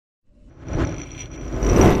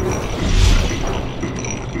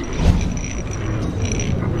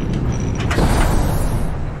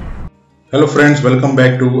Hello friends, welcome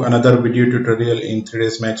back to another video tutorial in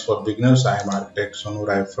 3ds Max for beginners. I am architect Sonu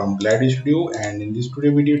Rai from Glad Studio, and in this today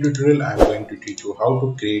video tutorial I am going to teach you how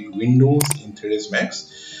to create windows in 3ds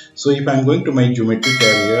Max. So if I am going to my geometry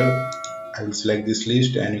tab here, I will select this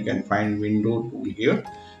list and you can find window tool here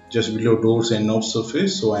just below doors and knob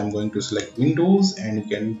surface. So I am going to select windows, and you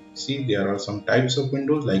can see there are some types of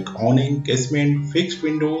windows like awning, casement, fixed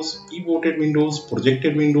windows, pivoted windows,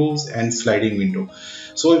 projected windows and sliding window.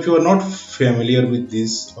 So if you are not familiar with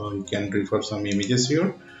this, you can refer some images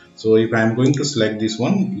here. So if I am going to select this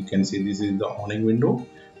one, you can see this is the awning window,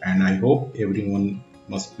 and I hope everyone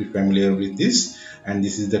must be familiar with this. And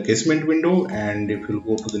this is the casement window, and if you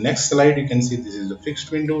go to the next slide, you can see this is the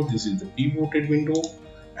fixed window, this is the pivoted window,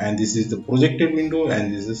 and this is the projected window,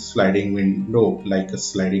 and this is sliding window like a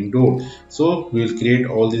sliding door. So we'll create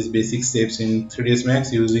all these basic shapes in 3ds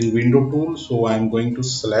Max using window tool. So I'm going to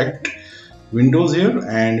select windows here,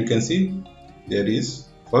 and you can see there is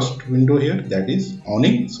first window here, that is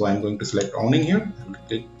awning. So I'm going to select awning here and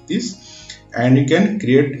click this, and you can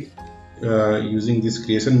create using this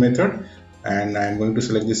creation method. And I'm going to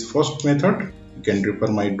select this first method. You can refer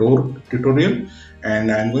my door tutorial,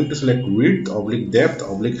 and I'm going to select width oblique depth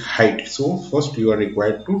oblique height. So first you are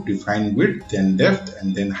required to define width, then depth,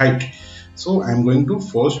 and then height. So I'm going to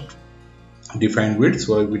first define width.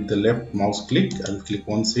 So with the left mouse click, I'll click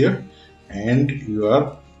once here, and you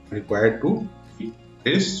are required to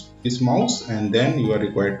press this mouse, and then you are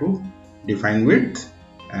required to define width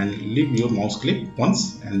and leave your mouse click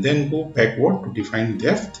once, and then go backward to define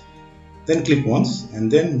depth, then click once,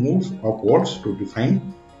 and then move upwards to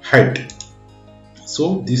define height.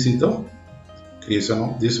 So this is the creation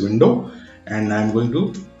of this window, and I'm going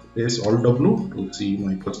to press Alt W to see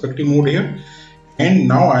my perspective mode here. And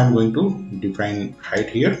now I'm going to define height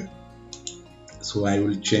here. So I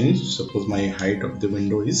will change, suppose my height of the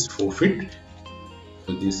window is 4 feet,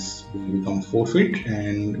 so this will become 4 feet,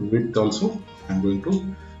 and width also I'm going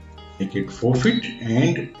to make it 4 feet,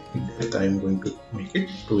 and depth I am going to make it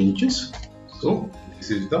 2 inches. So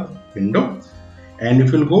this is the window. And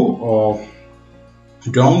if you go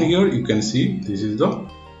down here, you can see this is the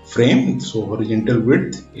frame. So horizontal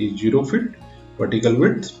width is 0 feet, vertical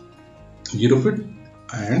width 0 feet,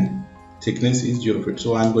 and thickness is 0 feet.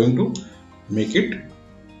 So I'm going to make it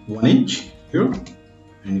 1 inch here,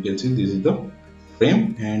 and you can see this is the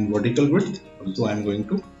frame. And vertical width also I'm going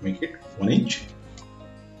to make it 1 inch.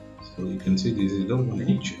 So you can see this is the 1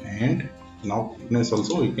 inch, and now thickness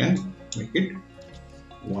also you can make it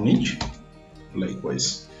 1 inch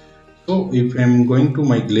likewise. So if I'm going to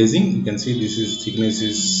my glazing, you can see this is thickness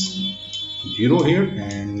is 0 here,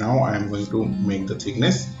 and now I'm going to make the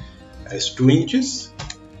thickness as 2 inches.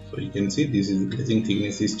 So you can see this is glazing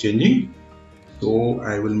thickness is changing, so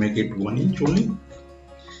I will make it 1 inch only.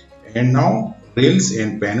 And now rails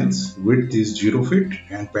and panels, width is 0 feet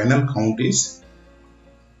and panel count is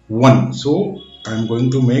 1. So I'm going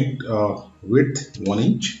to make width 1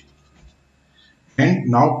 inch, and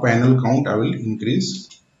now panel count I will increase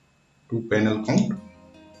to panel count,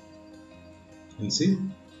 you can see,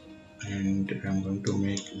 and I'm going to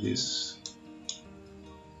make this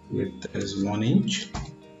width as 1 inch.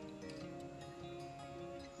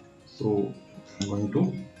 So I'm going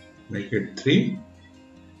to make it 3,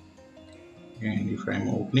 and if I'm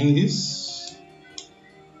opening this,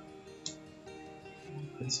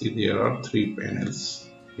 let's see, there are 3 panels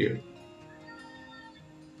here.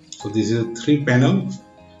 So this is a 3 panel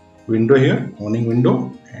window here, awning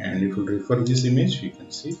window, and if you refer this image, you can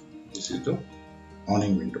see this is the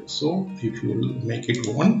awning window. So if you will make it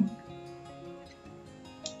 1,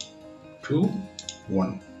 2,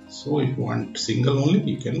 1. So if you want single only,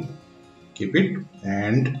 you can keep it,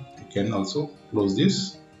 and you can also close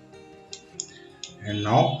this. And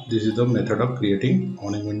now this is the method of creating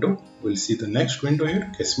awning window. We'll see the next window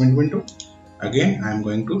here, casement window. Again I'm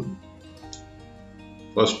going to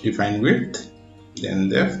first define width, then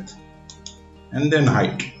depth, and then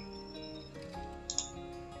height.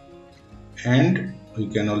 And we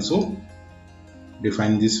can also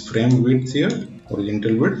define this frame width here,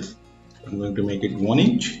 horizontal width. I'm going to make it 1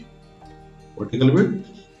 inch, vertical width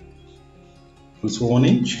also 1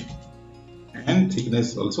 inch, and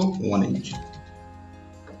thickness also 1 inch.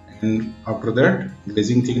 And after that,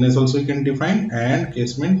 glazing thickness also you can define, and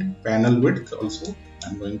casement panel width also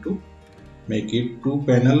I'm going to make it 2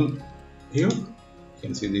 panel here. You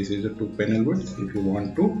can see this is a 2 panel width. If you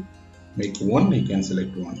want to make 1, you can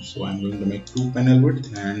select 1. So I'm going to make 2 panel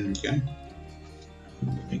width, and you can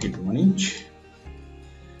make it 1 inch.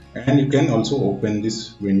 And you can also open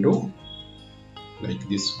this window like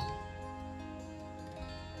this.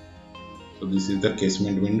 So this is the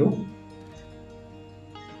casement window,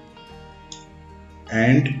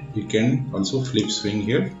 and you can also flip swing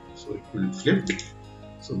here, so it will flip.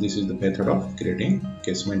 So this is the method of creating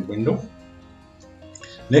casement window.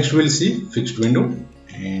 Next we'll see fixed window,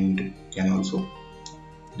 and can also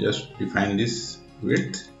just define this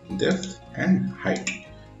width, depth and height,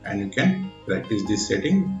 and you can practice this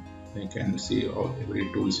setting. You can see all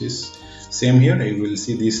every tools is same here. I will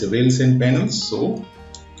see these rails and panels, so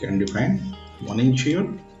you can define 1 inch here.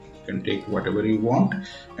 You can take whatever you want,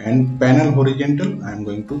 and panel horizontal I am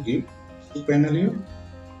going to give 2 panel here,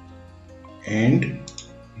 and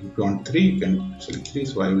if you want 3 you can select 3,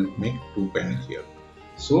 so I will make 2 panels here.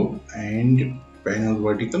 So, and panel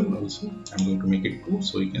vertical also I'm going to make it 2,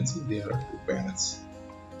 so you can see there are 2 panels.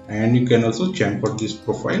 And you can also chamfer this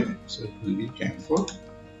profile, so it will be chamfered,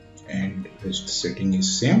 and rest setting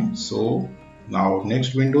is same. So now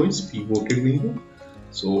next window is pivoted window,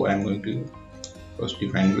 so I'm going to first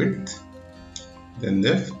define width, then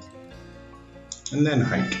depth and then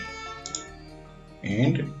height,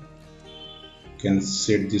 and can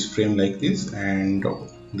set this frame like this, and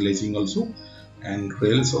glazing also, and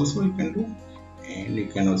rails also you can do. And you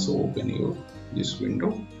can also open your this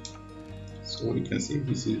window, so you can see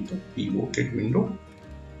this is the pivoted window.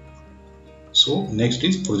 So next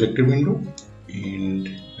is projected window, and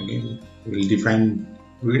again we will define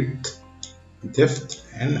width,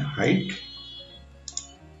 depth and height,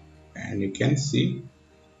 and you can see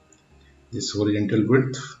this horizontal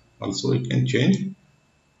width also you can change,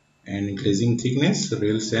 and glazing thickness,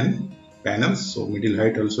 rails and panels. So middle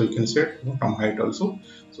height also you can set, bottom height also.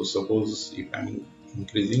 So suppose if I'm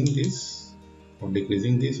increasing this or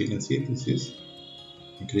decreasing this, you can see this is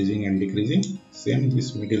increasing and decreasing. Same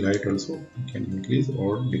this middle height also you can increase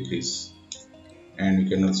or decrease, and you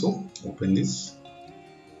can also open this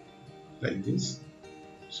like this.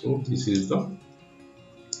 So this is the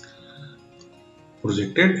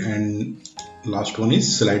projected, and last one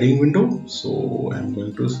is sliding window. So I'm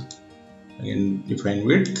going to again define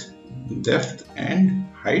width, depth and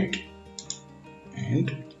height, and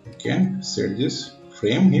you can set this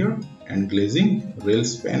frame here and glazing,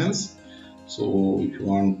 rails, panels. So if you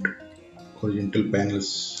want horizontal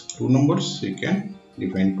panels 2 numbers, you can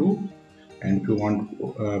define 2, and if you want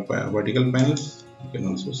vertical panels, you can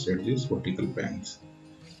also set this vertical panels.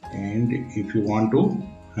 And if you want to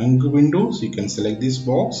hung windows, you can select this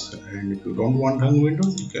box, and if you don't want hung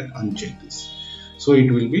windows, you can uncheck this. So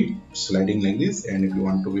it will be sliding like this, and if you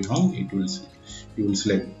want to be hung, it will you will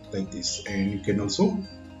select like this. And you can also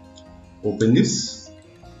open this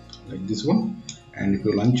like this one, and if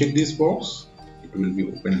you uncheck this box, it will be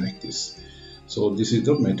open like this. So this is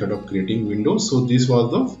the method of creating windows. So this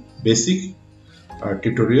was the basic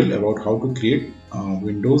tutorial about how to create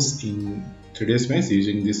windows in 3ds Max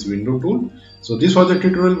using this window tool. So this was the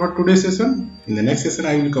tutorial for today's session. In the next session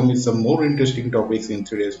I will come with some more interesting topics in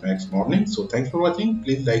 3ds Max morning. So thanks for watching.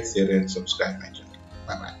 Please like, share and subscribe my channel.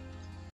 Bye bye.